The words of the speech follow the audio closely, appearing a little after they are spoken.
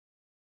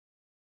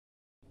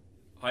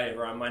Hi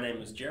everyone, my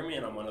name is Jeremy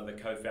and I'm one of the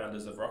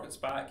co-founders of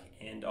RocketSpark,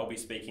 and I'll be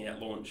speaking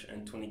at launch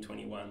in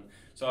 2021.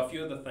 So a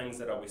few of the things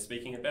that I'll be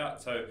speaking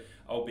about. So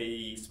I'll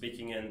be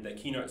speaking in the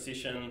keynote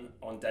session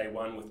on day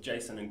one with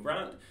Jason and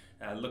Grant,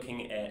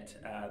 looking at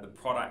the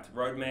product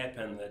roadmap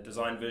and the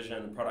design vision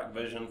and product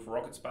vision for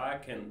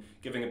RocketSpark, and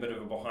giving a bit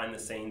of a behind the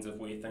scenes of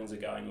where things are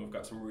going. We've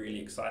got some really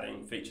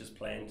exciting features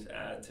planned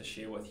to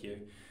share with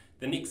you.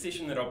 The next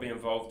session that I'll be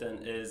involved in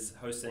is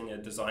hosting a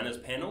designers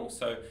panel.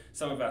 So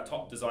some of our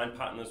top design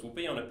partners will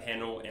be on a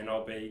panel, and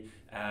I'll be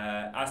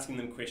asking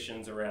them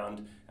questions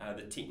around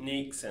the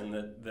techniques and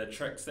the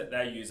tricks that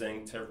they're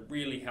using to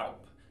really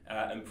help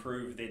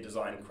improve their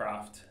design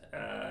craft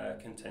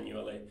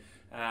continually.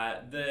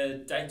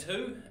 The day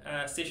two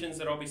sessions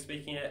that I'll be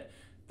speaking at,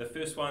 the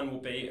first one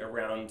will be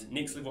around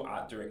next level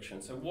art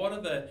direction. So what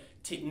are the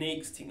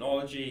techniques,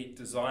 technology,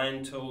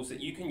 design tools that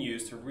you can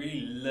use to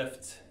really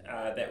lift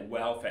that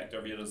wow factor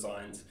of your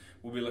designs?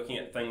 We'll be looking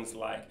at things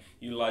like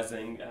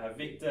utilizing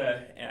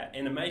vector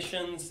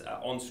animations,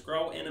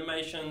 on-scroll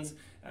animations,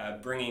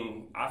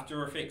 bringing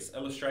After Effects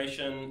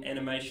illustration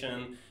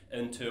animation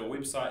into a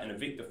website in a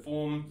vector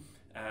form,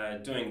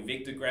 doing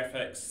vector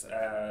graphics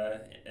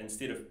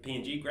instead of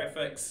PNG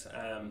graphics.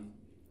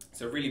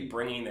 So really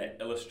bringing that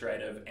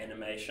illustrative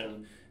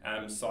animation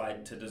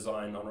side to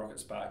design on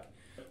RocketSpark.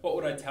 What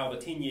would I tell the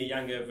 10-year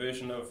younger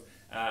version of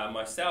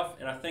myself?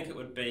 And I think it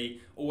would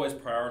be always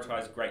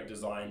prioritize great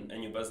design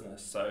in your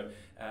business. So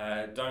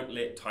don't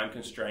let time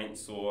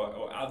constraints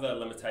or other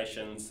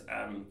limitations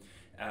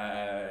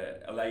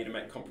allow you to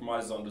make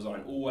compromises on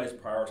design. Always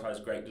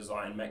prioritize great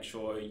design. Make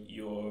sure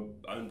your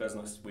own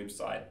business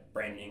website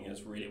branding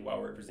is really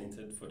well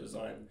represented for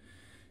design.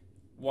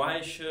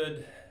 Why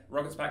should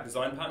RocketSpark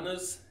design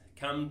partners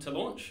come to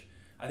launch?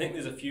 I think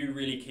there's a few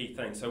really key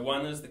things. So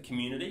one is the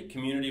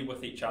community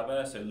with each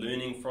other, so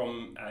learning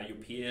from your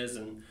peers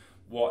and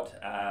what,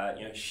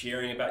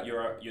 sharing about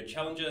your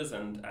challenges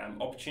and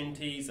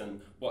opportunities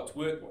and what's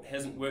worked, what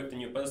hasn't worked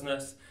in your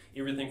business,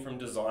 everything from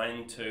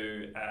design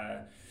to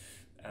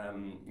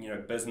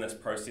business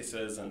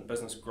processes and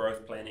business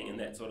growth planning and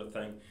that sort of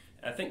thing.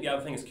 I think the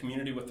other thing is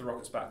community with the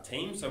RocketSpark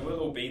team. So we'll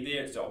all be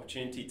there. It's an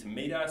opportunity to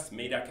meet us,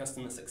 meet our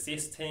customer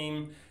success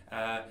team.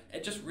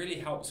 It just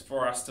really helps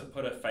for us to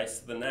put a face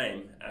to the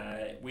name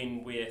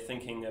when we're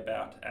thinking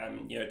about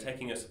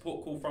taking a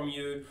support call from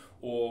you,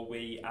 or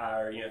we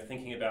are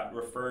thinking about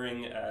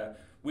referring a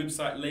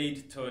website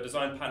lead to a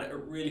design partner.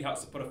 It really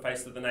helps to put a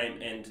face to the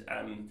name,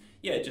 and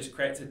it just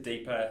creates a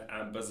deeper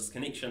business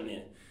connection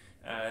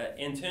there.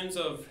 In terms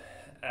of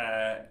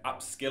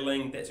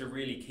upskilling, that's a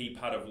really key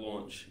part of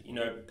launch.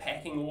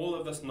 Packing all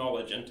of this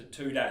knowledge into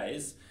 2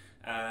 days,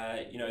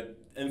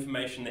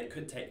 information that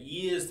could take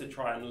years to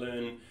try and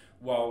learn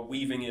while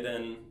weaving it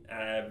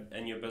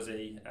in your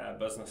busy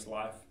business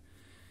life.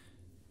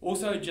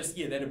 Also, just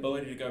that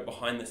ability to go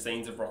behind the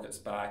scenes of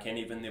RocketSpark, and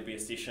even there'll be a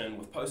session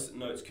with post-it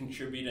notes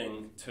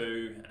contributing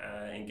to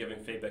and giving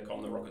feedback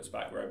on the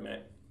RocketSpark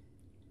roadmap.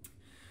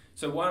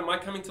 So why am I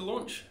coming to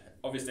launch?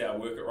 Obviously I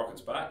work at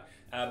RocketSpark,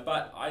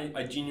 but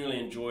I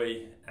genuinely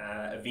enjoy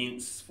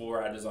events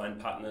for our design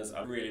partners.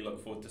 I really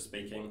look forward to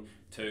speaking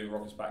to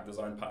RocketSpark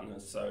design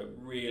partners, so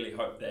really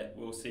hope that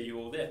we'll see you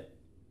all there.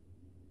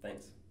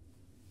 Thanks.